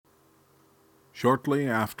Shortly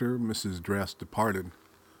after Mrs. Dress departed,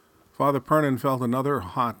 Father Pernin felt another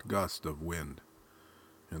hot gust of wind,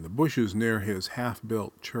 and the bushes near his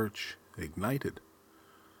half-built church ignited.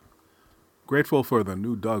 Grateful for the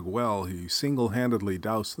new-dug well, he single-handedly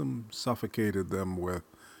doused them, suffocated them with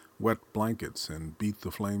wet blankets, and beat the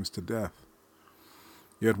flames to death.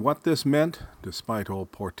 Yet what this meant, despite all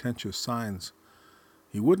portentous signs,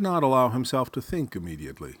 he would not allow himself to think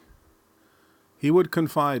immediately. He would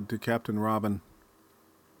confide to Captain Robin,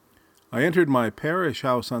 "I entered my parish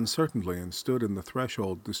house uncertainly and stood in the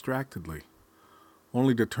threshold distractedly,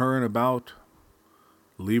 only to turn about,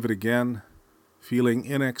 leave it again, feeling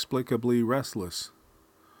inexplicably restless,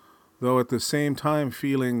 though at the same time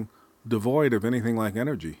feeling devoid of anything like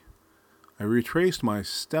energy. I retraced my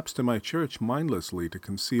steps to my church mindlessly to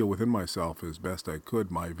conceal within myself as best I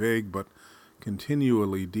could my vague but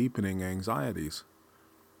continually deepening anxieties.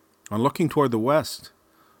 On looking toward the west,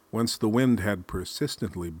 whence the wind had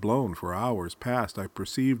persistently blown for hours past, I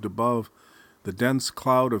perceived above the dense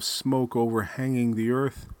cloud of smoke overhanging the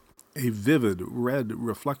earth a vivid red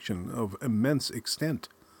reflection of immense extent.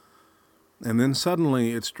 And then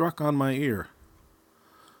suddenly it struck on my ear,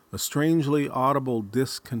 a strangely audible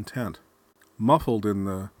discontent, muffled in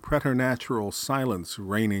the preternatural silence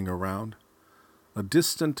reigning around, a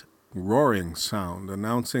distant roaring sound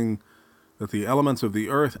announcing that the elements of the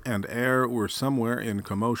earth and air were somewhere in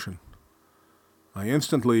commotion. I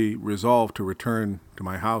instantly resolved to return to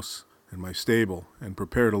my house and my stable and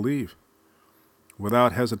prepare to leave.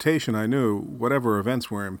 Without hesitation, I knew, whatever events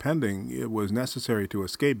were impending, it was necessary to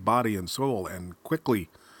escape body and soul, and quickly.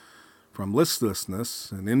 From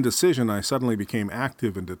listlessness and indecision, I suddenly became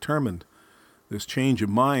active and determined. This change of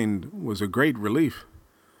mind was a great relief.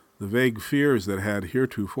 The vague fears that had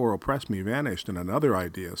heretofore oppressed me vanished, and another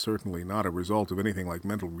idea, certainly not a result of anything like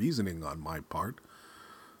mental reasoning on my part,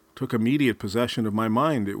 took immediate possession of my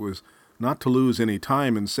mind. It was not to lose any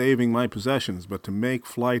time in saving my possessions, but to make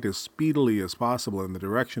flight as speedily as possible in the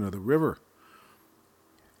direction of the river.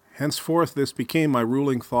 Henceforth this became my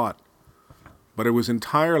ruling thought, but it was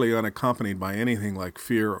entirely unaccompanied by anything like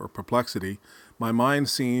fear or perplexity. My mind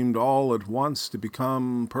seemed all at once to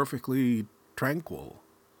become perfectly tranquil.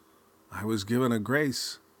 I was given a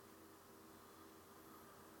grace.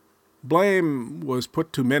 Blame was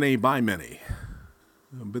put to many by many,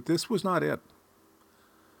 but this was not it.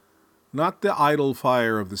 Not the idle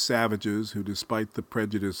fire of the savages who, despite the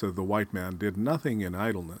prejudice of the white man, did nothing in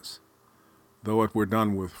idleness, though it were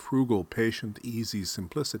done with frugal, patient, easy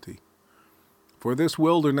simplicity. For this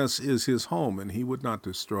wilderness is his home, and he would not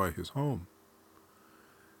destroy his home.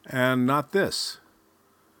 And not this,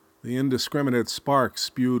 the indiscriminate sparks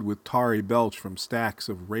spewed with tarry belch from stacks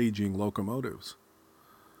of raging locomotives,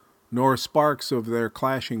 nor sparks of their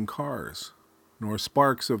clashing cars, nor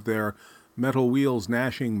sparks of their metal wheels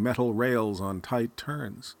gnashing metal rails on tight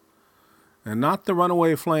turns, and not the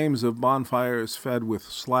runaway flames of bonfires fed with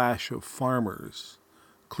slash of farmers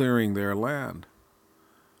clearing their land,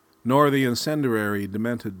 nor the incendiary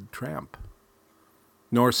demented tramp,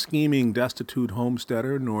 nor scheming destitute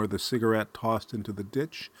homesteader, nor the cigarette tossed into the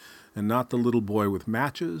ditch, and not the little boy with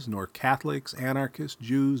matches, nor Catholics, anarchists,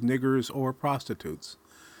 Jews, niggers, or prostitutes,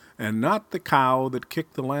 and not the cow that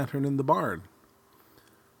kicked the lantern in the barn.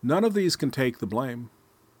 None of these can take the blame.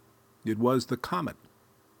 It was the comet,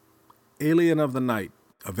 alien of the night,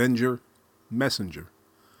 avenger, messenger,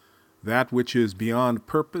 that which is beyond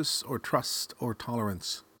purpose or trust or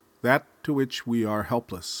tolerance, that to which we are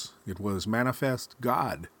helpless. It was manifest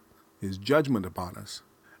God, his judgment upon us.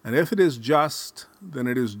 And if it is just, then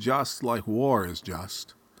it is just like war is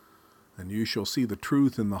just. And you shall see the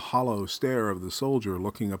truth in the hollow stare of the soldier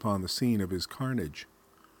looking upon the scene of his carnage.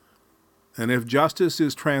 And if justice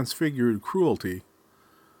is transfigured cruelty,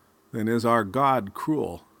 then is our God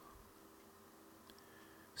cruel.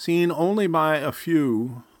 Seen only by a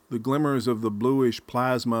few, the glimmers of the bluish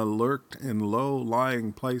plasma lurked in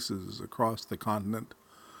low-lying places across the continent,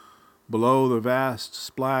 below the vast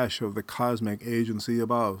splash of the cosmic agency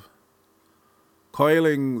above,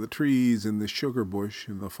 coiling the trees in the sugar bush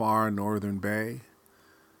in the far northern bay,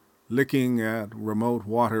 licking at remote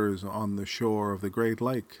waters on the shore of the Great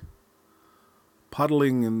Lake,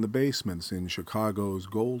 puddling in the basements in Chicago's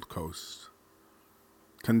Gold Coast,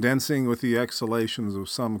 condensing with the exhalations of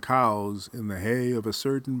some cows in the hay of a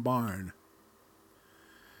certain barn.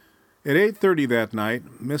 At 8:30 that night,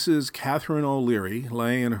 Mrs. Catherine O'Leary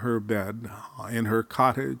lay in her bed in her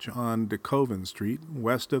cottage on DeKoven Street,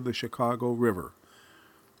 west of the Chicago River,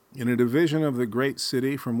 in a division of the great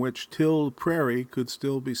city from which Till Prairie could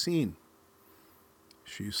still be seen.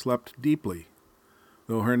 She slept deeply,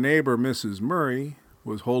 though her neighbor, Mrs. Murray,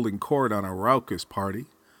 was holding court on a raucous party,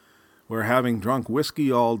 where, having drunk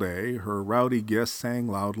whiskey all day, her rowdy guests sang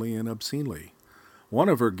loudly and obscenely. One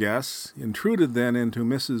of her guests intruded then into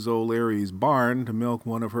Mrs. O'Leary's barn to milk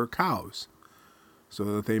one of her cows, so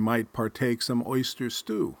that they might partake some oyster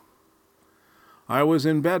stew. I was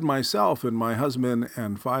in bed myself, and my husband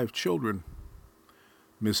and 5 children,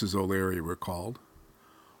 Mrs. O'Leary recalled,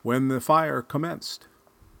 when the fire commenced.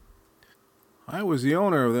 I was the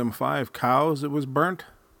owner of them 5 cows that was burnt,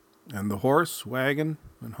 and the horse, wagon,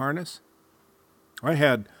 and harness. I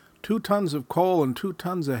had 2 tons of coal and 2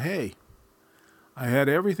 tons of hay. I had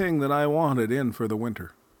everything that I wanted in for the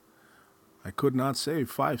winter. I could not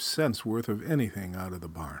save 5 cents worth of anything out of the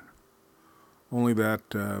barn. Only that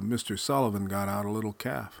Mr. Sullivan got out a little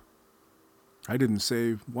calf. I didn't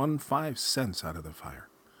save 5 cents out of the fire.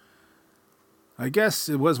 I guess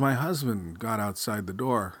it was my husband got outside the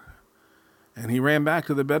door, and he ran back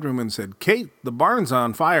to the bedroom and said, "Kate, the barn's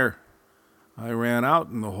on fire." I ran out,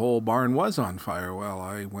 and the whole barn was on fire. Well,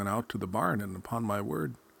 I went out to the barn, and upon my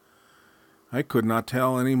word, I could not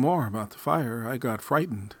tell any more about the fire. I got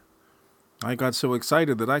frightened. I got so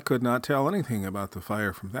excited that I could not tell anything about the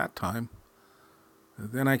fire from that time.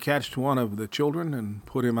 Then I catched one of the children and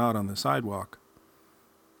put him out on the sidewalk.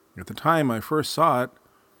 At the time I first saw it,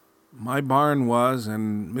 my barn was,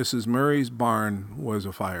 and Mrs. Murray's barn was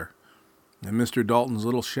afire, and Mr. Dalton's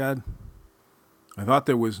little shed. I thought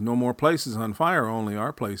there was no more places on fire, only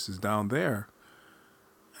our place is down there.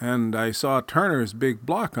 And I saw Turner's big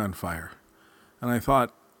block on fire, and I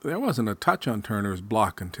thought there wasn't a touch on Turner's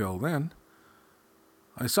block until then.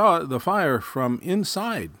 I saw the fire from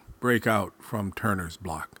inside break out from Turner's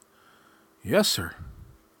block. Yes, sir.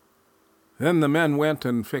 Then the men went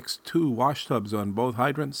and fixed 2 washtubs on both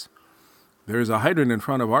hydrants. There's a hydrant in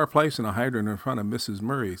front of our place and a hydrant in front of Mrs.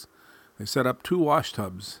 Murray's. They set up 2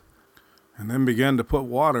 washtubs and then began to put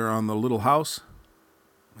water on the little house,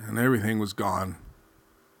 and everything was gone.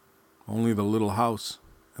 Only the little house,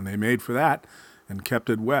 and they made for that and kept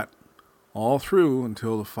it wet all through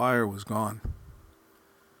until the fire was gone.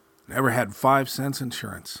 Never had 5 cents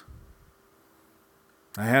insurance.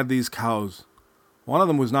 I had these cows. One of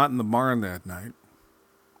them was not in the barn that night.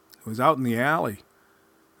 It was out in the alley,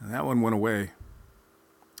 and that one went away.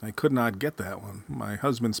 I could not get that one. My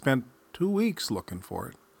husband spent 2 weeks looking for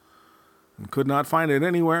it and could not find it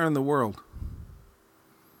anywhere in the world.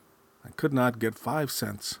 I could not get 5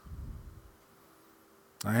 cents.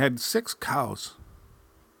 I had 6 cows,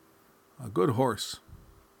 a good horse.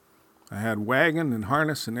 I had wagon and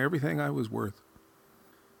harness and everything I was worth.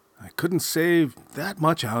 I couldn't save that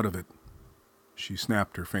much out of it. She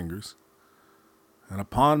snapped her fingers. And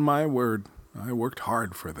upon my word, I worked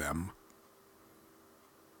hard for them.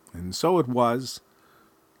 And so it was,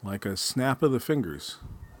 like a snap of the fingers.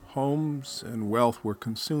 Homes and wealth were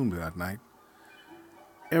consumed that night.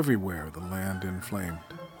 Everywhere the land inflamed.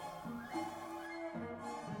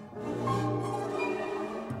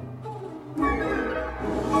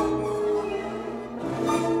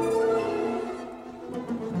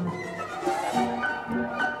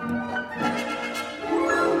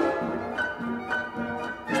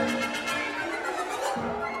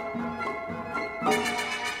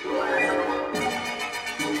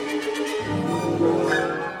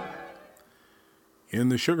 In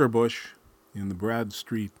the sugar bush, in the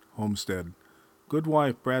Bradstreet homestead,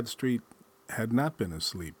 Goodwife Bradstreet had not been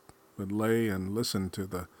asleep, but lay and listened to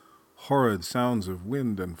the horrid sounds of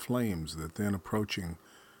wind and flames that then approaching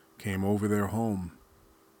came over their home.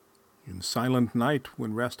 In silent night,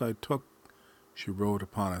 when rest I took, she wrote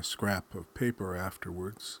upon a scrap of paper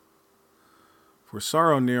afterwards. For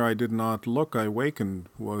sorrow near I did not look, I wakened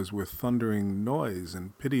was with thundering noise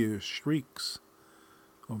and piteous shrieks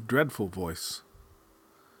of dreadful voice.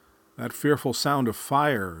 That fearful sound of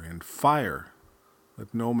fire and fire,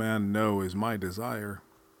 that no man know is my desire.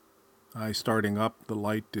 I starting up, the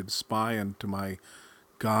light did spy, and to my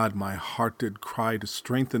God my heart did cry to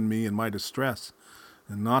strengthen me in my distress,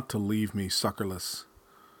 and not to leave me succorless.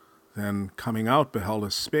 Then coming out beheld a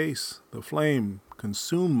space, the flame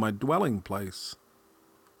consumed my dwelling place.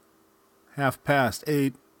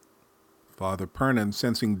 8:30, Father Pernin,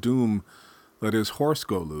 sensing doom, let his horse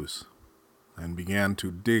go loose, and began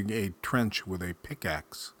to dig a trench with a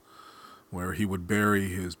pickaxe, where he would bury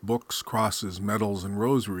his books, crosses, medals, and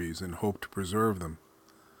rosaries in hope to preserve them.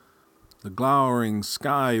 The glowering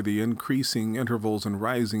sky, the increasing intervals and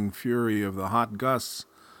rising fury of the hot gusts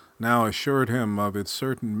now assured him of its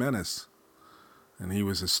certain menace, and he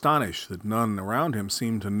was astonished that none around him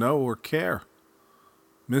seemed to know or care.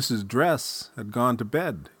 Mrs. Dress had gone to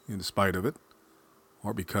bed in spite of it,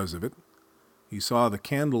 or because of it. he saw the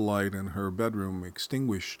candlelight in her bedroom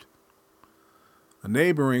extinguished. A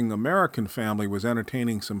neighboring American family was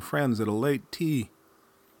entertaining some friends at a late tea.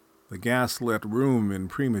 The gas-lit room in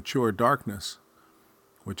premature darkness,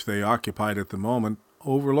 which they occupied at the moment,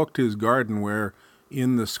 overlooked his garden where,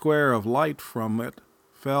 in the square of light from it,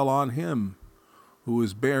 fell on him, who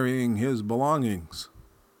was burying his belongings.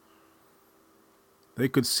 They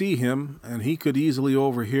could see him, and he could easily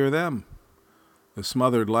overhear them, the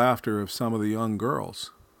smothered laughter of some of the young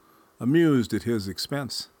girls, amused at his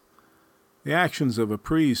expense. The actions of a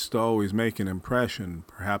priest always make an impression,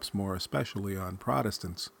 perhaps more especially on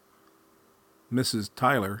Protestants. Mrs.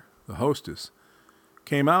 Tyler, the hostess,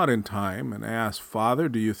 came out in time and asked, "Father,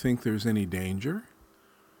 do you think there's any danger?"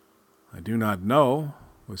 "I do not know,"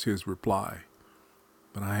 was his reply,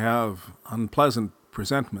 "but I have unpleasant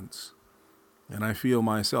presentiments, and I feel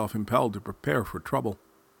myself impelled to prepare for trouble."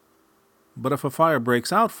 "But if a fire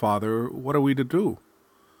breaks out, Father, what are we to do?"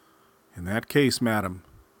 "In that case, madam,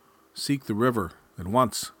 seek the river at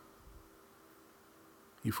once."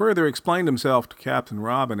 He further explained himself to Captain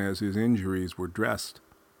Robin as his injuries were dressed,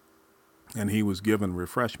 and he was given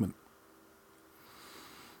refreshment.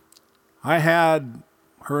 I had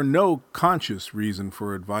no conscious reason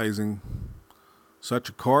for advising such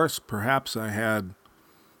a course. Perhaps I had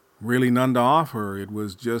really none to offer. It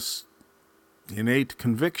was just innate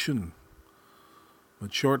conviction.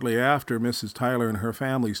 But shortly after, Mrs. Tyler and her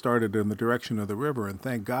family started in the direction of the river, and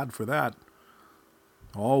thank God for that.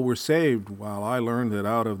 All were saved, while I learned that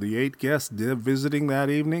out of the 8 guests visiting that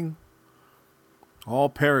evening, all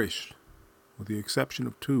perished, with the exception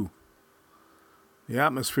of 2. The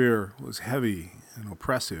atmosphere was heavy and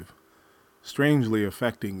oppressive, strangely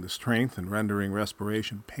affecting the strength and rendering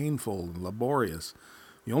respiration painful and laborious.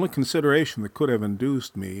 The only consideration that could have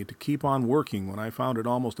induced me to keep on working when I found it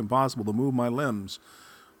almost impossible to move my limbs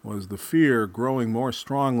was the fear growing more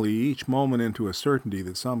strongly each moment into a certainty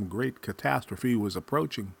that some great catastrophe was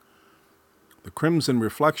approaching. The crimson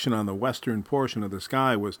reflection on the western portion of the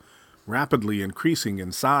sky was rapidly increasing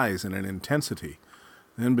in size and in intensity.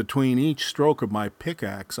 Then between each stroke of my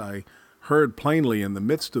pickaxe I heard plainly in the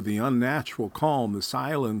midst of the unnatural calm the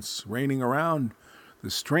silence reigning around, the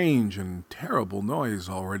strange and terrible noise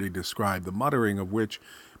already described, the muttering of which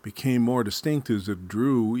became more distinct as it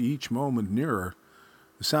drew each moment nearer.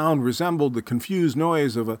 The sound resembled the confused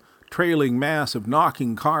noise of a trailing mass of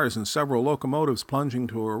knocking cars and several locomotives plunging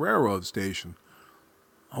to a railroad station,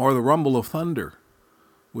 or the rumble of thunder,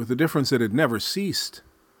 with the difference that it never ceased,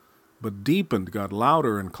 but deepened, got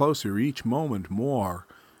louder and closer each moment, more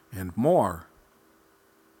and more.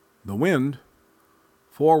 The wind,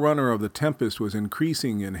 forerunner of the tempest, was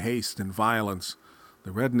increasing in haste and violence.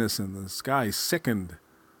 The redness in the sky sickened,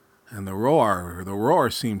 and the roar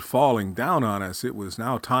seemed falling down on us. It was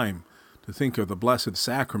now time to think of the Blessed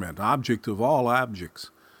Sacrament, object of all objects,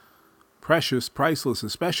 precious, priceless,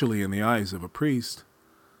 especially in the eyes of a priest.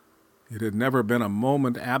 It had never been a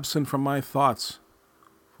moment absent from my thoughts,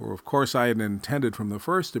 for of course I had intended from the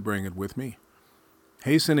first to bring it with me.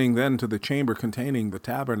 Hastening then to the chamber containing the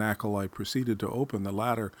tabernacle, I proceeded to open the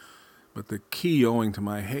latter, but the key, owing to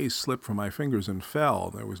my haste, slipped from my fingers and fell.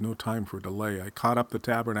 There was no time for delay. I caught up the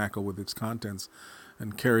tabernacle with its contents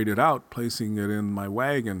and carried it out, placing it in my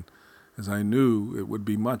wagon, as I knew it would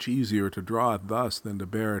be much easier to draw it thus than to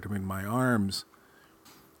bear it in my arms.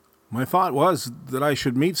 My thought was that I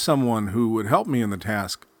should meet someone who would help me in the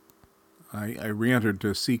task. I re-entered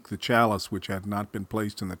to seek the chalice which had not been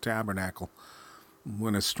placed in the tabernacle,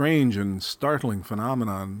 when a strange and startling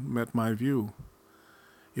phenomenon met my view.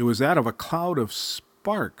 It was that of a cloud of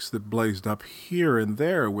sparks that blazed up here and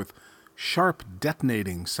there with sharp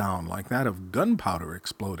detonating sound like that of gunpowder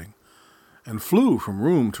exploding, and flew from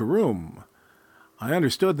room to room. I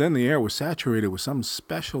understood then the air was saturated with some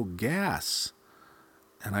special gas,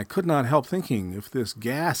 and I could not help thinking, if this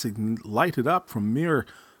gas lighted up from mere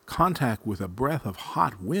contact with a breath of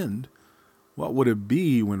hot wind, what would it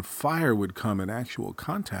be when fire would come in actual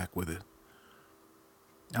contact with it?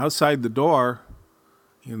 Outside the door,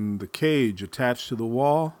 in the cage attached to the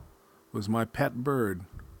wall, was my pet bird,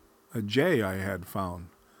 a jay I had found,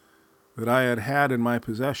 that I had had in my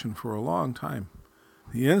possession for a long time.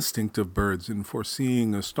 The instinct of birds in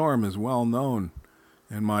foreseeing a storm is well known,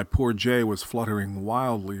 and my poor jay was fluttering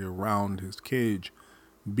wildly around his cage,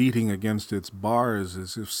 beating against its bars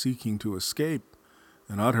as if seeking to escape,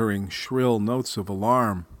 and uttering shrill notes of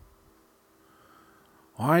alarm.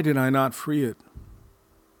 Why did I not free it?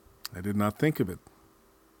 I did not think of it.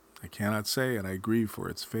 I cannot say, and I grieve for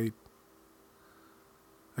its fate.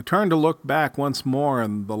 I turned to look back once more,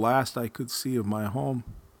 and the last I could see of my home,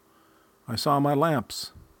 I saw my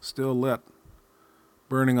lamps still lit,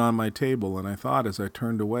 burning on my table, and I thought as I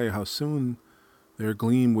turned away how soon their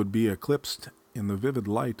gleam would be eclipsed in the vivid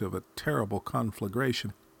light of a terrible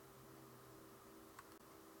conflagration.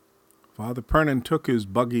 Father Pernin took his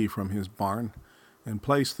buggy from his barn and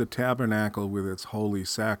placed the tabernacle with its holy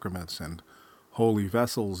sacraments and holy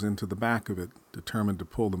vessels into the back of it, determined to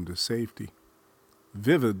pull them to safety.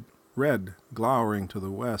 Vivid red, glowering to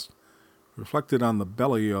the west, reflected on the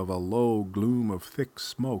belly of a low gloom of thick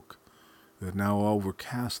smoke that now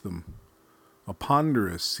overcast them, a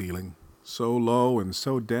ponderous ceiling, so low and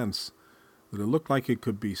so dense that it looked like it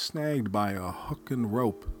could be snagged by a hook and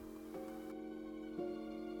rope.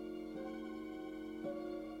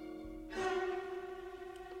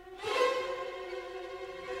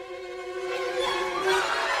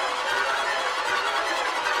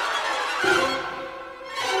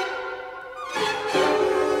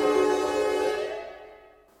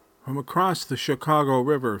 From across the Chicago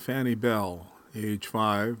River, Fanny Bell, age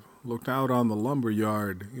 5, looked out on the lumber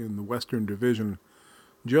yard in the Western Division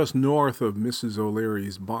just north of Mrs.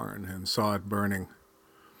 O'Leary's barn and saw it burning.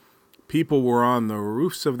 People were on the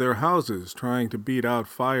roofs of their houses trying to beat out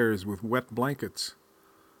fires with wet blankets.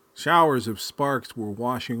 Showers of sparks were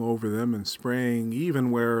washing over them and spraying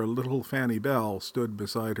even where little Fanny Bell stood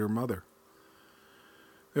beside her mother.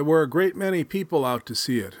 There were a great many people out to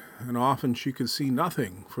see it, and often she could see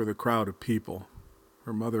nothing for the crowd of people.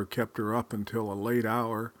 Her mother kept her up until a late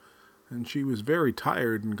hour, and she was very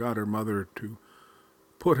tired and got her mother to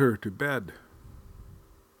put her to bed.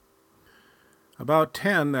 About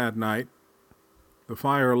 10 that night, the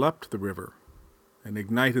fire leapt the river and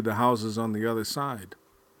ignited the houses on the other side.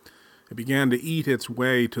 It began to eat its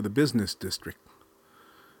way to the business district.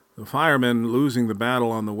 The firemen, losing the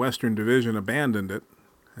battle on the Western Division, abandoned it,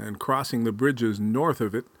 and crossing the bridges north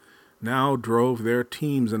of it, now drove their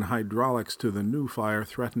teams and hydraulics to the new fire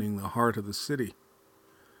threatening the heart of the city.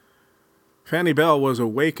 Fanny Bell was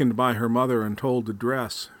awakened by her mother and told to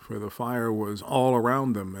dress, for the fire was all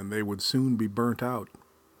around them and they would soon be burnt out.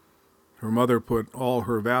 Her mother put all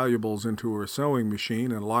her valuables into her sewing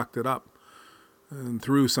machine and locked it up, and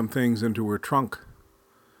threw some things into her trunk.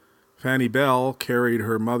 Fanny Bell carried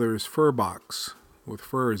her mother's fur box with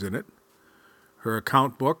furs in it, her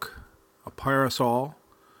account book, a parasol,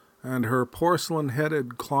 and her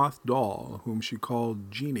porcelain-headed cloth doll, whom she called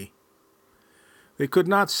Jeanie. They could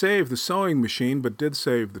not save the sewing machine, but did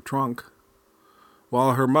save the trunk.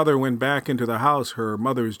 While her mother went back into the house, her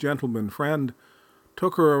mother's gentleman friend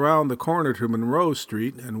took her around the corner to Monroe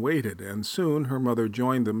Street and waited, and soon her mother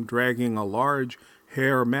joined them, dragging a large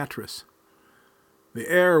hair mattress. The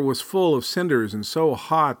air was full of cinders and so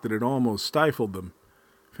hot that it almost stifled them.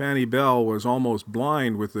 Fanny Bell was almost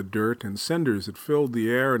blind with the dirt and cinders that filled the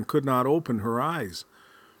air and could not open her eyes.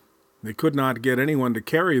 They could not get anyone to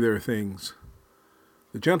carry their things.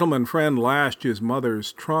 The gentleman friend lashed his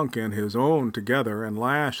mother's trunk and his own together and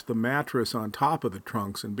lashed the mattress on top of the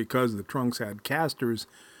trunks, and because the trunks had casters,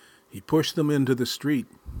 he pushed them into the street.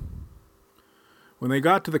 When they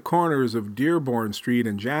got to the corners of Dearborn Street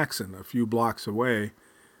and Jackson, a few blocks away,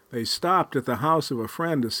 they stopped at the house of a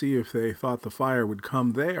friend to see if they thought the fire would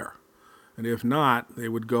come there, and if not, they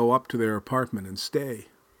would go up to their apartment and stay.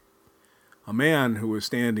 A man who was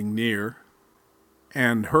standing near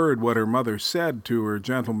and heard what her mother said to her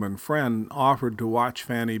gentleman friend offered to watch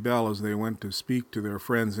Fanny Bell as they went to speak to their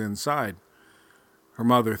friends inside. Her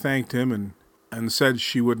mother thanked him and said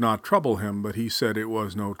she would not trouble him, but he said it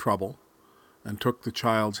was no trouble, and took the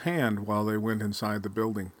child's hand while they went inside the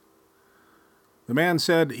building. The man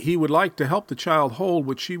said he would like to help the child hold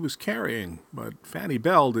what she was carrying, but Fanny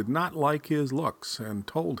Bell did not like his looks and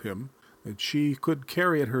told him that she could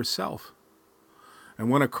carry it herself. And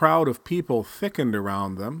when a crowd of people thickened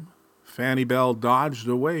around them, Fanny Bell dodged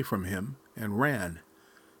away from him and ran,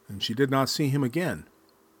 and she did not see him again.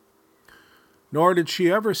 Nor did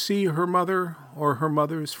she ever see her mother or her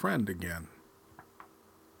mother's friend again.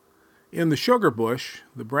 In the sugar bush,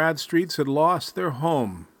 the Bradstreets had lost their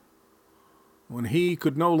home. When he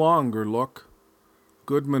could no longer look,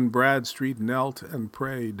 Goodman Bradstreet knelt and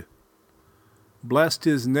prayed. Blessed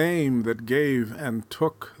his name that gave and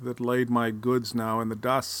took, that laid my goods now in the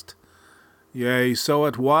dust. Yea, so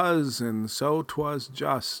it was, and so 'twas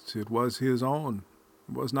just. It was his own,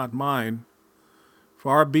 it was not mine.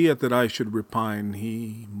 Far be it that I should repine,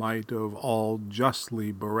 he might of all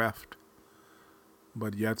justly bereft,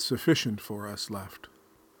 but yet sufficient for us left.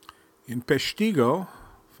 In Peshtigo,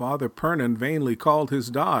 Father Pernin vainly called his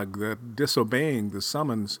dog, that, disobeying the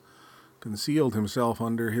summons, concealed himself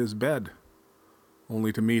under his bed,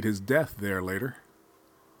 only to meet his death there later.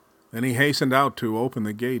 Then he hastened out to open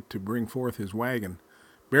the gate to bring forth his wagon,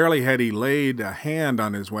 Barely had he laid a hand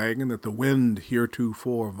on his wagon that the wind,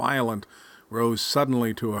 heretofore violent, rose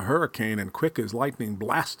suddenly to a hurricane, and quick as lightning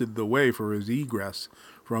blasted the way for his egress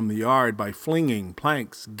from the yard by flinging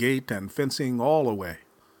planks, gate, and fencing all away.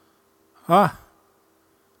 "Ah,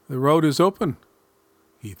 the road is open,"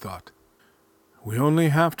 he thought. "We only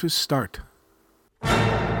have to start."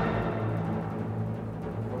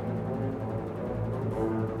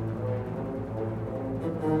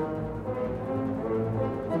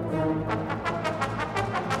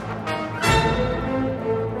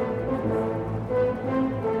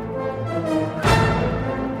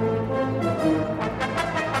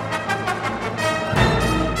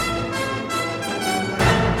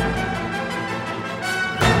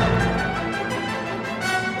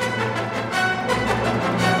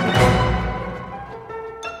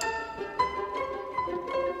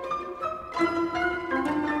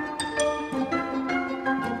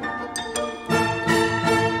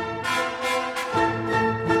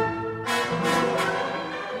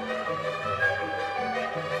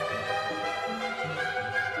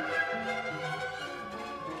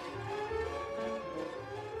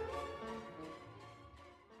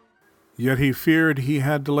 Yet he feared he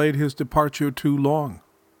had delayed his departure too long.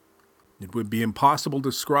 It would be impossible to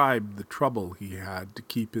describe the trouble he had to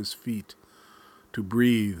keep his feet, to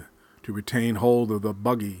breathe, to retain hold of the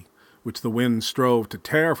buggy, which the wind strove to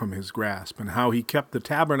tear from his grasp, and how he kept the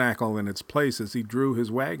tabernacle in its place as he drew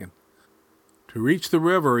his wagon. To reach the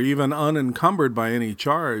river, even unencumbered by any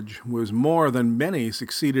charge, was more than many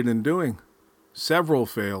succeeded in doing. Several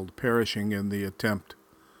failed, perishing in the attempt.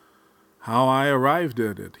 "How I arrived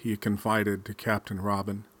at it," he confided to Captain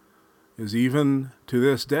Robin, "is even to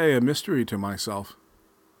this day a mystery to myself.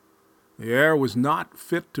 The air was not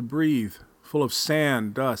fit to breathe, full of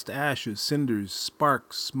sand, dust, ashes, cinders,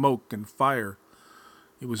 sparks, smoke, and fire.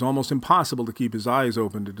 It was almost impossible to keep his eyes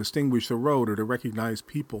open, to distinguish the road, or to recognize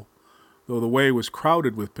people, though the way was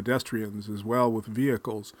crowded with pedestrians as well with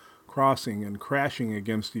vehicles, crossing and crashing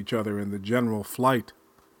against each other in the general flight.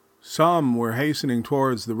 Some were hastening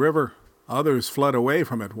towards the river, others fled away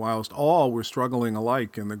from it, whilst all were struggling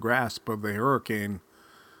alike in the grasp of the hurricane.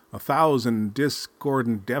 1,000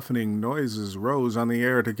 discordant, deafening noises rose on the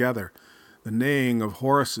air together. The neighing of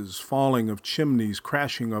horses, falling of chimneys,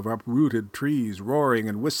 crashing of uprooted trees, roaring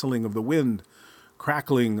and whistling of the wind,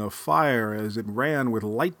 crackling of fire as it ran with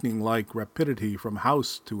lightning-like rapidity from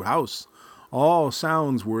house to house. All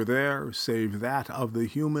sounds were there, save that of the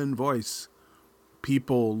human voice.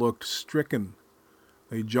 People looked stricken.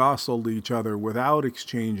 They jostled each other without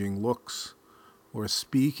exchanging looks or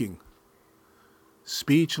speaking.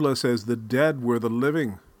 Speechless as the dead were the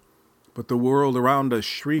living, but the world around us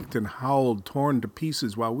shrieked and howled, torn to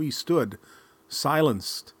pieces, while we stood,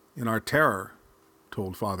 silenced in our terror,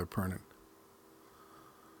 told Father Purnan.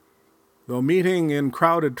 Though meeting in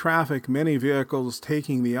crowded traffic many vehicles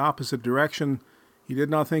taking the opposite direction, he did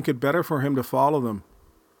not think it better for him to follow them.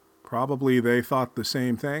 Probably they thought the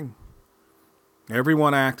same thing.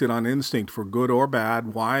 Everyone acted on instinct, for good or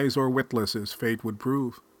bad, wise or witless, as fate would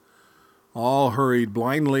prove. All hurried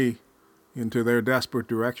blindly into their desperate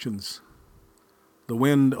directions. The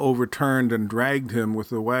wind overturned and dragged him with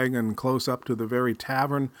the wagon close up to the very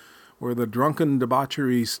tavern where the drunken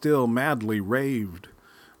debauchery still madly raved.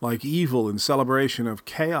 Like evil in celebration of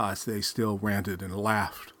chaos, they still ranted and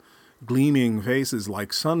laughed. Gleaming faces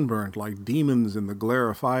like sunburnt, like demons in the glare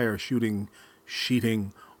of fire sheeting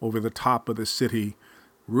over the top of the city,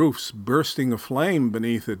 roofs bursting aflame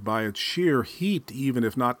beneath it by its sheer heat, even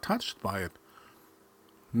if not touched by it.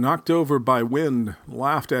 Knocked over by wind,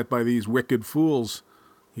 laughed at by these wicked fools,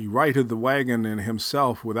 he righted the wagon and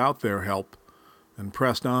himself without their help, and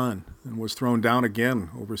pressed on, and was thrown down again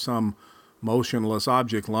over some motionless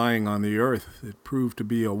object lying on the earth. It proved to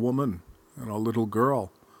be a woman and a little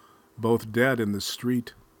girl, both dead in the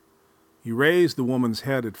street. He raised the woman's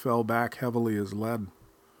head. It fell back heavily as lead.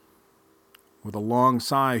 With a long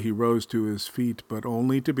sigh, he rose to his feet, but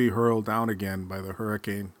only to be hurled down again by the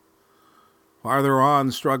hurricane. Farther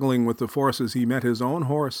on, struggling with the forces, he met his own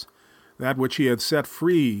horse, that which he had set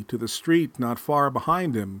free to the street not far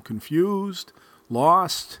behind him, confused,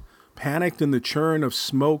 lost, panicked in the churn of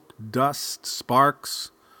smoke, dust,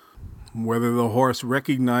 sparks. Whether the horse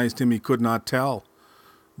recognized him he could not tell,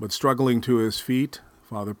 but struggling to his feet,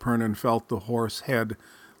 Father Purnan felt the horse head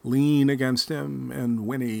lean against him and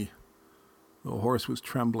whinny. The horse was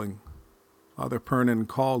trembling. Father Purnan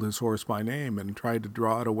called his horse by name and tried to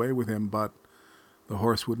draw it away with him, but the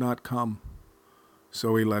horse would not come,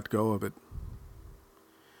 so he let go of it.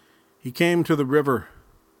 He came to the river.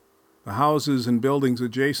 The houses and buildings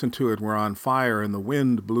adjacent to it were on fire, and the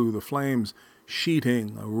wind blew the flames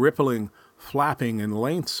sheeting, rippling, flapping in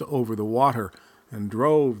lengths over the water, and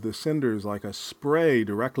drove the cinders like a spray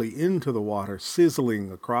directly into the water,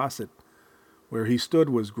 sizzling across it. Where he stood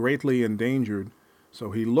was greatly endangered,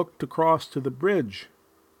 so he looked across to the bridge,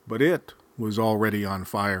 but it was already on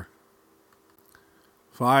fire.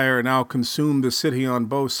 Fire now consumed the city on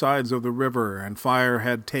both sides of the river, and fire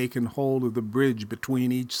had taken hold of the bridge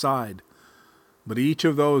between each side. But each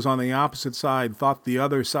of those on the opposite side thought the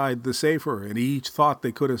other side the safer, and each thought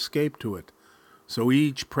they could escape to it. So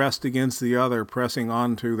each pressed against the other, pressing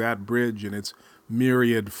onto that bridge and its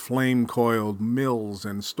myriad flame-coiled mills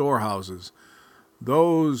and storehouses.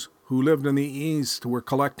 Those who lived in the east were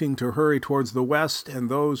collecting to hurry towards the west, and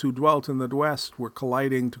those who dwelt in the west were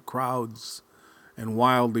colliding to crowds and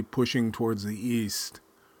wildly pushing towards the east.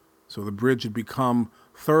 So the bridge had become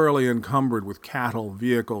thoroughly encumbered with cattle,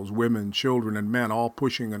 vehicles, women, children, and men, all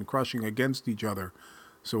pushing and crushing against each other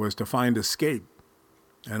so as to find escape,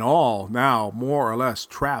 and all now more or less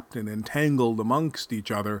trapped and entangled amongst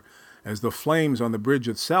each other as the flames on the bridge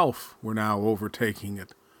itself were now overtaking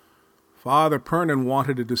it. Father Pernin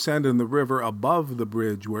wanted to descend in the river above the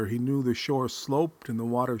bridge where he knew the shore sloped and the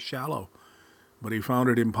water shallow, but he found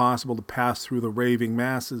it impossible to pass through the raving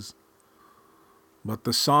masses. But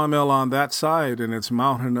the sawmill on that side and its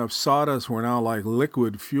mountain of sawdust were now like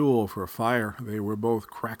liquid fuel for fire. They were both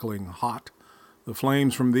crackling hot. The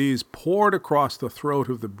flames from these poured across the throat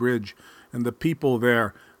of the bridge, and the people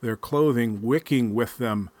there, their clothing wicking with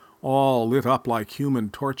them, all lit up like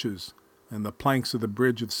human torches, and the planks of the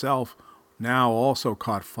bridge itself now also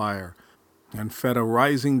caught fire, and fed a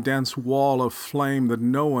rising dense wall of flame that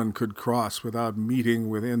no one could cross without meeting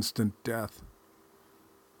with instant death.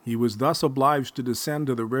 He was thus obliged to descend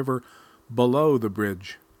to the river below the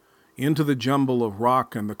bridge, into the jumble of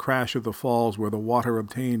rock and the crash of the falls where the water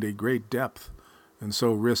obtained a great depth, and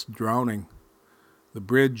so risked drowning. The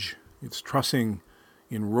bridge, its trussing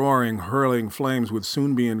in roaring, hurling flames, would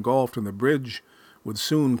soon be engulfed, and the bridge would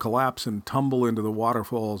soon collapse and tumble into the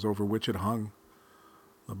waterfalls over which it hung.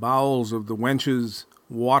 The bowels of the wenches,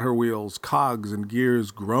 water wheels, cogs, and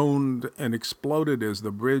gears groaned and exploded as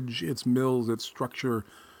the bridge, its mills, its structure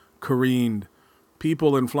careened.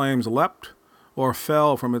 People in flames leapt or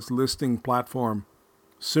fell from its listing platform.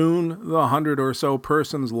 Soon the 100 or so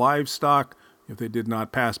persons, livestock, if they did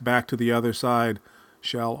not pass back to the other side,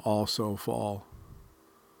 shall also fall.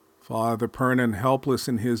 Father Pernin, helpless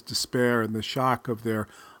in his despair and the shock of their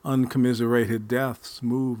uncommiserated deaths,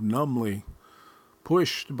 moved numbly,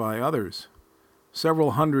 pushed by others,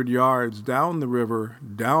 several hundred yards down the river,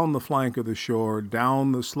 down the flank of the shore,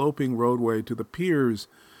 down the sloping roadway to the piers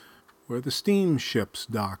where the steamships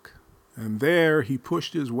dock, and there he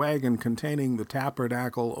pushed his wagon containing the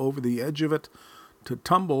tabernacle over the edge of it to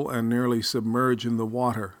tumble and nearly submerge in the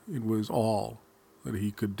water. It was all that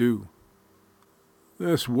he could do.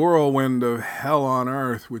 This whirlwind of hell on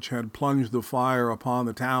earth, which had plunged the fire upon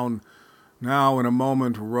the town, now in a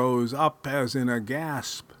moment rose up as in a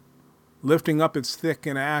gasp, lifting up its thick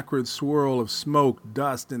and acrid swirl of smoke,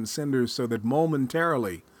 dust, and cinders, so that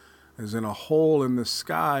momentarily, as in a hole in the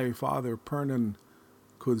sky, Father Pernin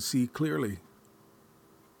could see clearly.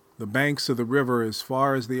 The banks of the river, as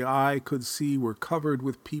far as the eye could see, were covered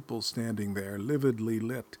with people standing there, lividly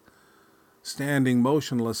lit, standing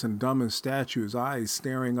motionless and dumb as statues, eyes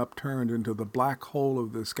staring upturned into the black hole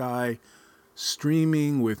of the sky,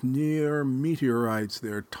 streaming with near meteorites,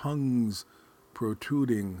 their tongues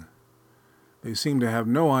protruding. They seemed to have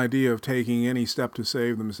no idea of taking any step to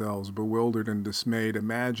save themselves, bewildered and dismayed,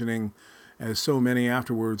 imagining, as so many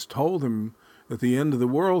afterwards told him, that the end of the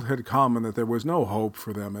world had come and that there was no hope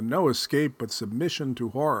for them and no escape but submission to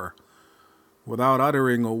horror. Without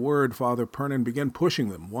uttering a word, Father Pernin began pushing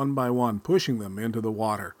them, one by one, pushing them into the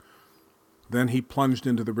water. Then he plunged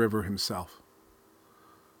into the river himself.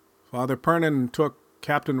 Father Pernin took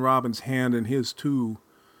Captain Robin's hand in his too,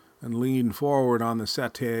 and leaned forward on the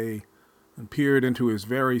settee, and peered into his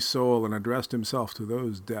very soul and addressed himself to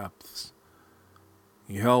those depths.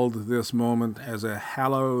 He held this moment as a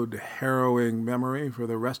hallowed, harrowing memory for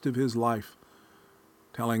the rest of his life,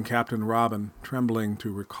 telling Captain Robin, trembling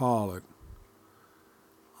to recall it,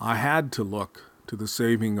 "I had to look to the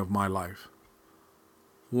saving of my life.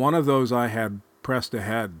 One of those I had pressed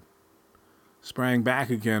ahead sprang back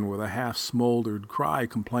again with a half-smoldered cry,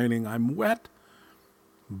 complaining, 'I'm wet.'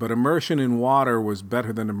 But immersion in water was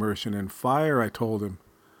better than immersion in fire," I told him.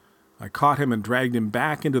 I caught him and dragged him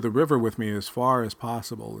back into the river with me as far as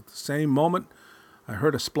possible. At the same moment, I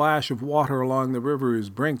heard a splash of water along the river's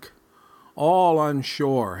brink. All on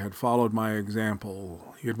shore had followed my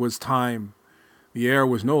example. It was time. The air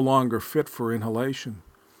was no longer fit for inhalation.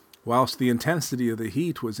 whilst the intensity of the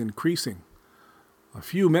heat was increasing. A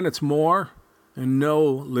few minutes more, and no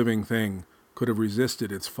living thing could have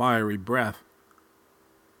resisted its fiery breath.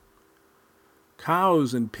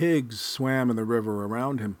 Cows and pigs swam in the river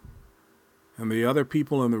around him, and the other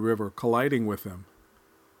people in the river colliding with them.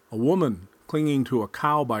 A woman, clinging to a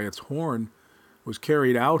cow by its horn, was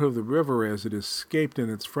carried out of the river as it escaped in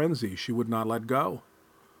its frenzy. She would not let go.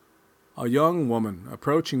 A young woman,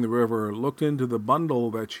 approaching the river, looked into the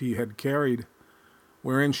bundle that she had carried,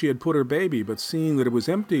 wherein she had put her baby, but seeing that it was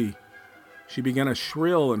empty, she began a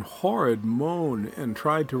shrill and horrid moan and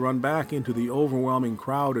tried to run back into the overwhelming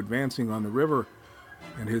crowd advancing on the river,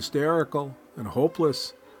 and hysterical and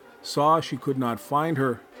hopeless, saw she could not find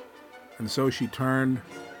her, and so she turned,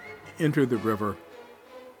 entered the river,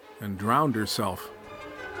 and drowned herself.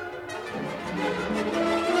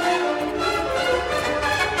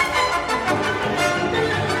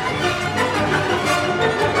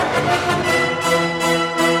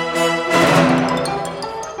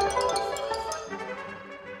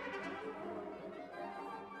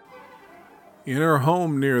 In her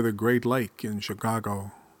home near the Great Lake in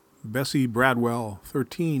Chicago, Bessie Bradwell,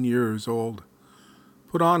 13 years old,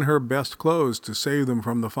 put on her best clothes to save them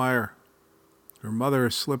from the fire. Her mother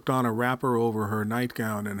slipped on a wrapper over her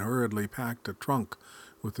nightgown and hurriedly packed a trunk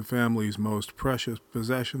with the family's most precious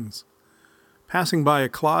possessions. Passing by a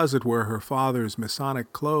closet where her father's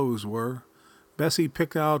Masonic clothes were, Bessie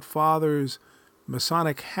picked out father's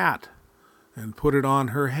Masonic hat and put it on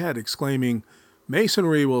her head, exclaiming,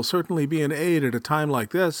 "Masonry will certainly be an aid at a time like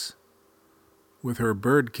this." With her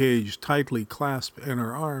birdcage tightly clasped in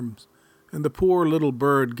her arms, and the poor little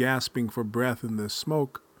bird gasping for breath in the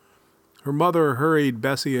smoke, her mother hurried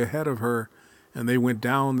Bessie ahead of her, and they went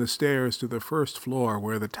down the stairs to the first floor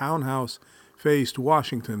where the townhouse faced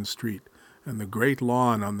Washington Street and the great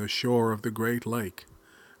lawn on the shore of the Great Lake,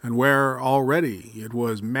 and where already it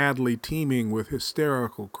was madly teeming with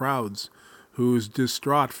hysterical crowds whose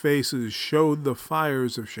distraught faces showed the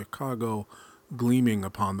fires of Chicago gleaming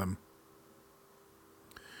upon them.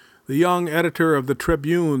 The young editor of the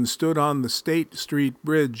Tribune stood on the State Street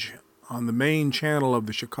Bridge on the main channel of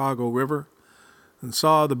the Chicago River and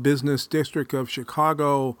saw the business district of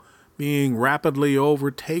Chicago being rapidly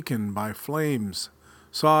overtaken by flames,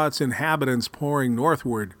 saw its inhabitants pouring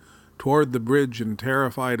northward toward the bridge in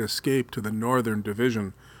terrified escape to the northern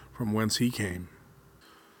division from whence he came.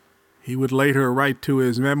 He would later write to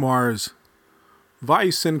his memoirs,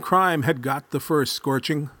 "Vice and crime had got the first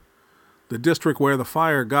scorching. The district where the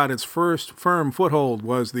fire got its first firm foothold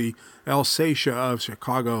was the Alsatia of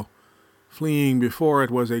Chicago. Fleeing before it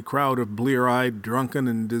was a crowd of blear-eyed, drunken,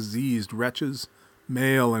 and diseased wretches,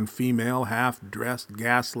 male and female, half-dressed,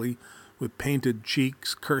 ghastly, with painted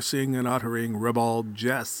cheeks, cursing and uttering ribald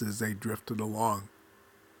jests as they drifted along.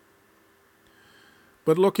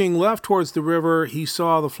 But looking left towards the river, he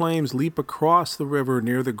saw the flames leap across the river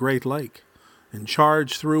near the Great Lake and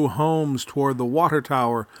charge through homes toward the water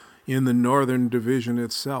tower in the northern division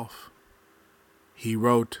itself." He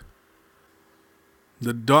wrote,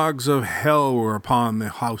 "The dogs of hell were upon the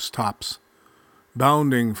housetops,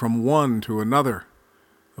 bounding from one to another.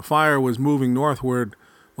 The fire was moving northward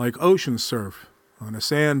like ocean surf on a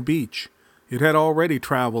sand beach. It had already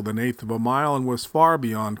traveled 1/8 of a mile and was far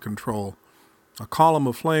beyond control. A column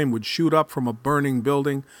of flame would shoot up from a burning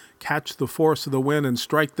building, catch the force of the wind, and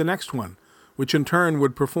strike the next one, which in turn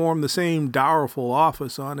would perform the same direful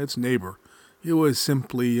office on its neighbor. It was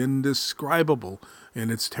simply indescribable in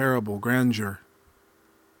its terrible grandeur."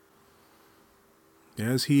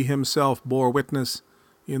 As he himself bore witness,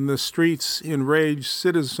 in the streets enraged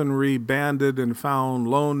citizenry banded and found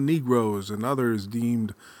lone Negroes and others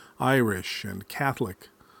deemed Irish and Catholic,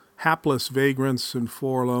 hapless vagrants and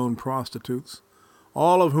forlorn prostitutes,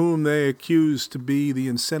 all of whom they accused to be the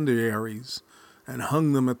incendiaries, and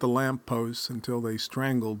hung them at the lamp-posts until they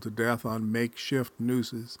strangled to death on makeshift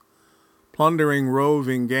nooses. Plundering,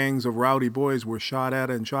 roving gangs of rowdy boys were shot at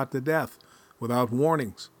and shot to death without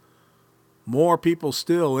warnings. More people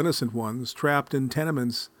still, innocent ones, trapped in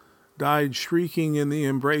tenements, died shrieking in the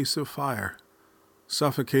embrace of fire,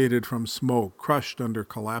 suffocated from smoke, crushed under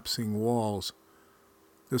collapsing walls.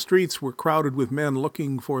 The streets were crowded with men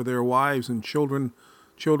looking for their wives and children,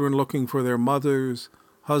 children looking for their mothers,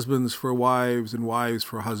 husbands for wives, and wives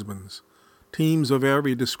for husbands. Teams of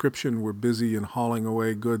every description were busy in hauling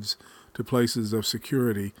away goods to places of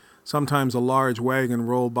security. Sometimes a large wagon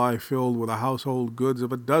rolled by filled with the household goods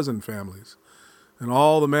of a dozen families, and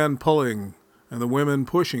all the men pulling and the women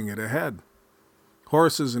pushing it ahead.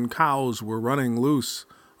 Horses and cows were running loose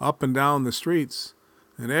up and down the streets,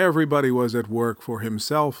 and everybody was at work for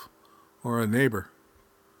himself or a neighbor.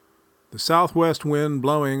 The southwest wind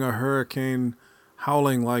blowing a hurricane,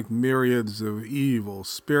 howling like myriads of evil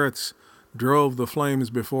spirits, drove the flames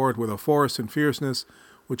before it with a force and fierceness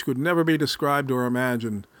which could never be described or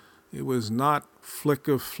imagined. It was not flick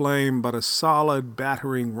of flame, but a solid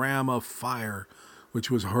battering ram of fire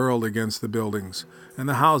which was hurled against the buildings. And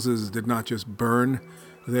the houses did not just burn,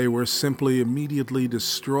 they were simply immediately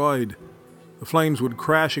destroyed. The flames would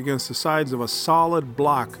crash against the sides of a solid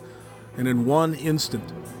block and in one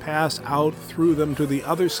instant pass out through them to the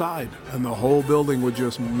other side, and the whole building would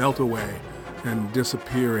just melt away and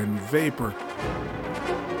disappear in vapor.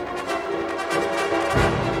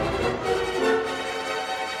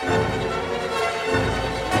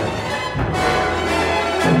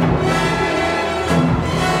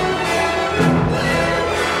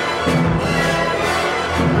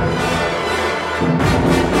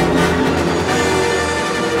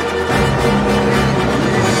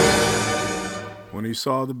 When he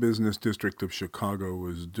saw the business district of Chicago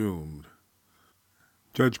was doomed,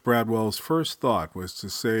 Judge Bradwell's first thought was to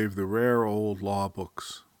save the rare old law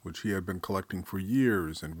books which he had been collecting for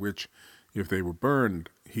years and which, if they were burned,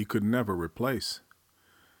 he could never replace.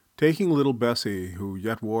 Taking little Bessie, who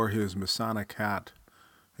yet wore his Masonic hat,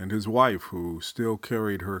 and his wife, who still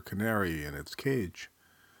carried her canary in its cage,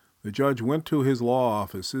 the judge went to his law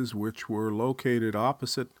offices, which were located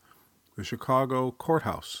opposite the Chicago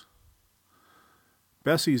courthouse.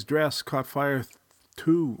 Bessie's dress caught fire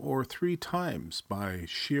 2 or 3 times by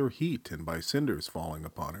sheer heat and by cinders falling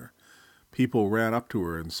upon her. People ran up to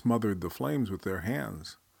her and smothered the flames with their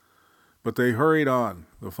hands. But they hurried on,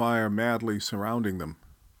 the fire madly surrounding them.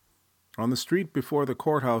 On the street before the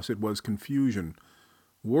courthouse it was confusion,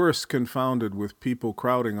 worse confounded with people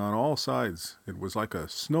crowding on all sides. It was like a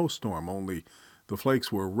snowstorm, only the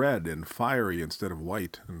flakes were red and fiery instead of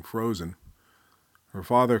white and frozen. Her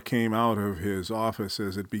father came out of his office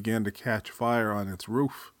as it began to catch fire on its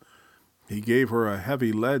roof. He gave her a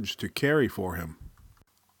heavy ledge to carry for him.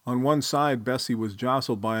 On one side, Bessie was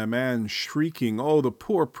jostled by a man shrieking, "Oh, the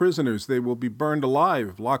poor prisoners, they will be burned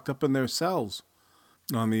alive, locked up in their cells."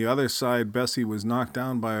 On the other side, Bessie was knocked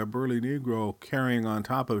down by a burly Negro carrying on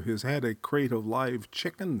top of his head a crate of live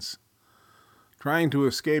chickens. Trying to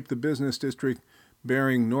escape the business district,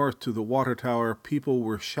 bearing north to the water tower, people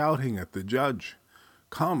were shouting at the judge.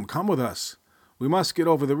 Come with us. We must get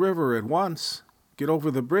over the river at once. Get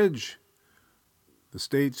over the bridge." The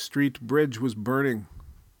State Street Bridge was burning.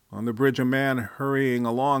 On the bridge a man hurrying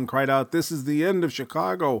along cried out, "This is the end of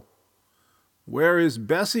Chicago." "Where is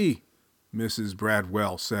Bessie?" Mrs.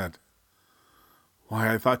 Bradwell said.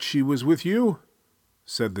 "Why, I thought she was with you,"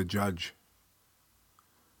 said the judge.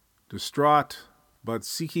 Distraught, but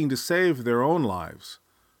seeking to save their own lives,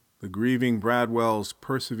 the grieving Bradwells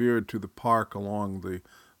persevered to the park along the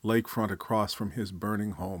lakefront across from his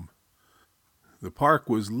burning home. The park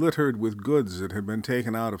was littered with goods that had been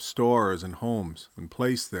taken out of stores and homes and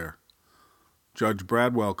placed there. Judge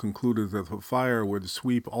Bradwell concluded that the fire would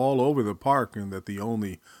sweep all over the park and that the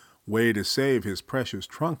only way to save his precious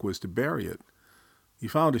trunk was to bury it. He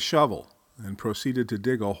found a shovel and proceeded to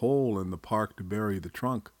dig a hole in the park to bury the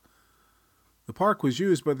trunk. The park was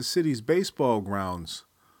used by the city's baseball grounds.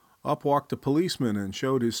 Up walked a policeman and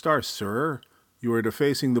showed his star. "Sir, you are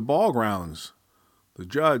defacing the ball grounds." The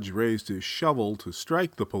judge raised his shovel to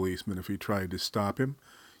strike the policeman if he tried to stop him.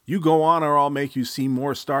 "You go on or I'll make you see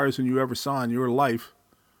more stars than you ever saw in your life."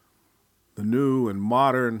 The new and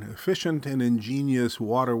modern, efficient and ingenious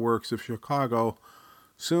waterworks of Chicago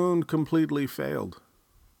soon completely failed,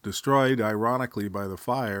 destroyed ironically by the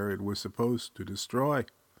fire it was supposed to destroy.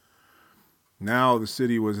 Now the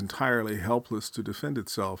city was entirely helpless to defend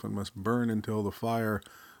itself and must burn until the fire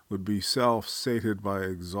would be self-sated by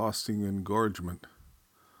exhausting engorgement.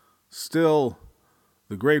 Still,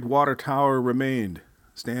 the great water tower remained,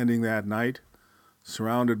 standing that night,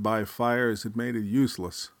 surrounded by fires that made it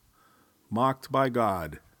useless, mocked by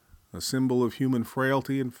God, a symbol of human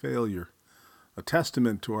frailty and failure, a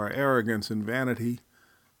testament to our arrogance and vanity,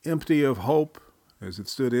 empty of hope as it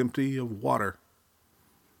stood empty of water.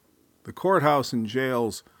 The courthouse and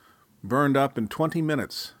jails burned up in 20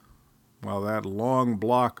 minutes, while that long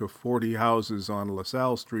block of 40 houses on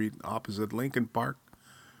LaSalle Street opposite Lincoln Park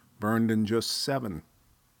burned in just 7.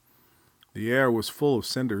 The air was full of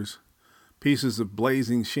cinders. Pieces of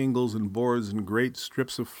blazing shingles and boards and great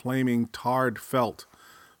strips of flaming tarred felt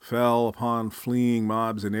fell upon fleeing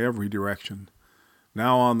mobs in every direction,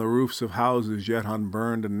 now on the roofs of houses yet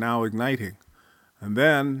unburned and now igniting, and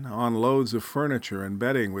then on loads of furniture and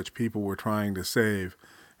bedding which people were trying to save,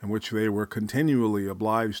 and which they were continually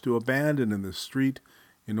obliged to abandon in the street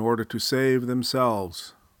in order to save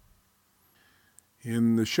themselves.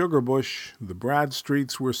 In the sugar bush, the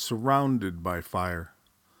Bradstreets were surrounded by fire,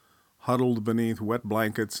 huddled beneath wet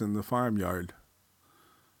blankets in the farmyard.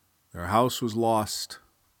 Their house was lost,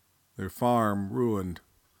 their farm ruined,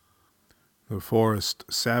 the forest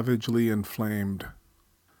savagely inflamed.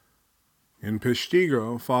 In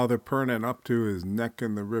Peshtigo, Father Pernin, up to his neck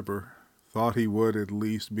in the river, thought he would at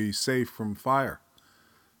least be safe from fire,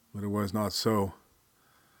 but it was not so.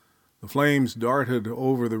 The flames darted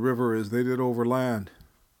over the river as they did over land.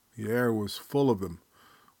 The air was full of them,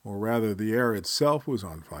 or rather the air itself was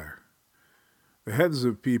on fire. The heads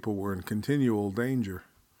of people were in continual danger.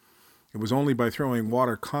 It was only by throwing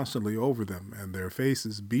water constantly over them and their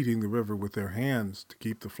faces beating the river with their hands to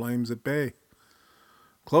keep the flames at bay.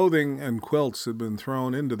 Clothing and quilts had been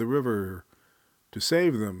thrown into the river to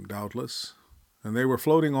save them, doubtless, and they were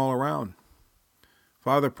floating all around.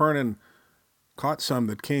 Father Pernin caught some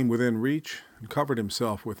that came within reach and covered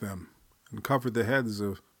himself with them, and covered the heads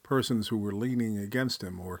of persons who were leaning against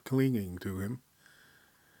him or clinging to him.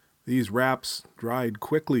 These wraps dried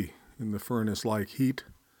quickly in the furnace-like heat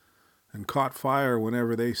and caught fire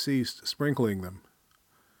whenever they ceased sprinkling them.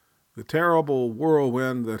 The terrible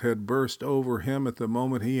whirlwind that had burst over him at the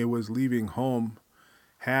moment he was leaving home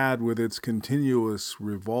had, with its continuous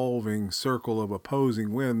revolving circle of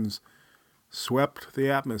opposing winds, swept the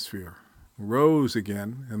atmosphere, rose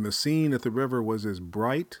again, and the scene at the river was as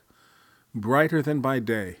brighter than by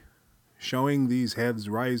day, showing these heads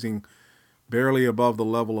rising barely above the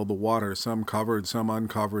level of the water, some covered, some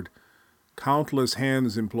uncovered, countless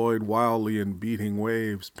hands employed wildly in beating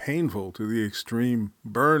waves, painful to the extreme,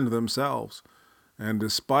 burned themselves, and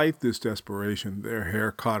despite this desperation, their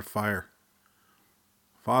hair caught fire.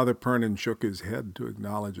 Father Pernin shook his head to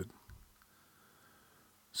acknowledge it.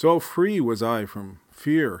 So free was I from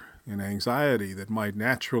fear and anxiety that might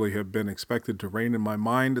naturally have been expected to reign in my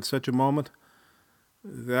mind at such a moment,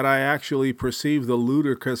 that I actually perceived the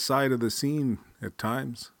ludicrous side of the scene at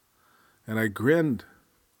times, and I grinned.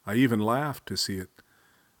 I even laughed to see it.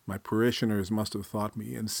 My parishioners must have thought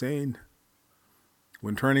me insane.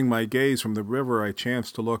 When turning my gaze from the river, I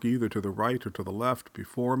chanced to look either to the right or to the left,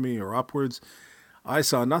 before me or upwards. I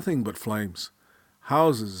saw nothing but flames.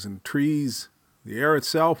 Houses and trees, the air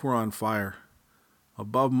itself were on fire.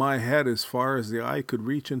 Above my head, as far as the eye could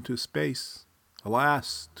reach into space,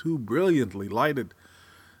 alas, too brilliantly lighted,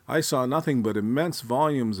 I saw nothing but immense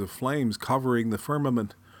volumes of flames covering the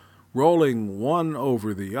firmament, rolling one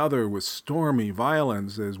over the other with stormy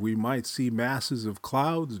violence, as we might see masses of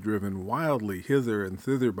clouds driven wildly hither and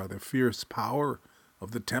thither by the fierce power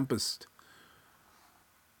of the tempest.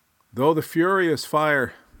 Though the furious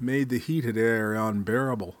fire made the heated air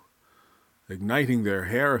unbearable, igniting their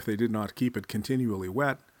hair if they did not keep it continually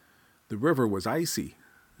wet, the river was icy,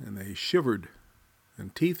 and they shivered,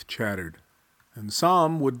 and teeth chattered, and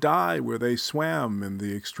some would die where they swam in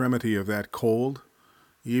the extremity of that cold,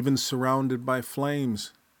 even surrounded by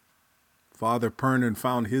flames. Father Pernin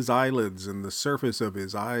found his eyelids and the surface of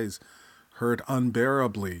his eyes hurt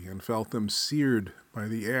unbearably and felt them seared by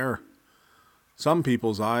the air. Some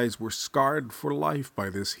people's eyes were scarred for life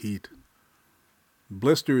by this heat.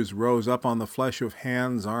 Blisters rose up on the flesh of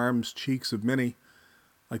hands, arms, cheeks of many,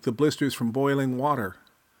 like the blisters from boiling water,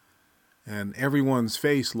 and everyone's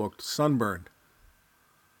face looked sunburned.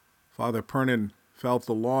 Father Pernin felt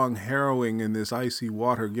the long harrowing in this icy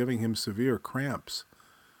water giving him severe cramps,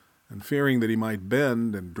 and fearing that he might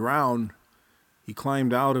bend and drown, he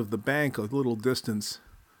climbed out of the bank a little distance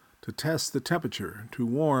to test the temperature, to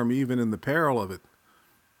warm even in the peril of it.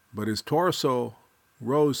 But his torso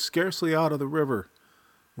rose scarcely out of the river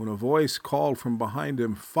when a voice called from behind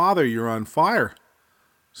him, "Father, you're on fire!"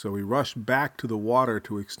 So he rushed back to the water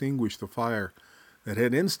to extinguish the fire that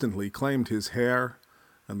had instantly claimed his hair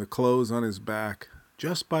and the clothes on his back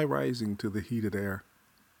just by rising to the heated air.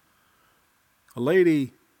 A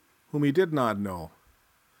lady whom he did not know,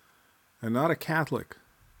 and not a Catholic,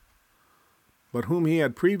 but whom he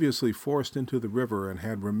had previously forced into the river and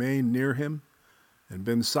had remained near him and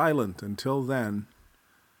been silent until then,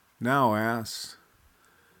 now asked,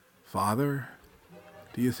 "Father,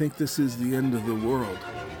 do you think this is the end of the world?"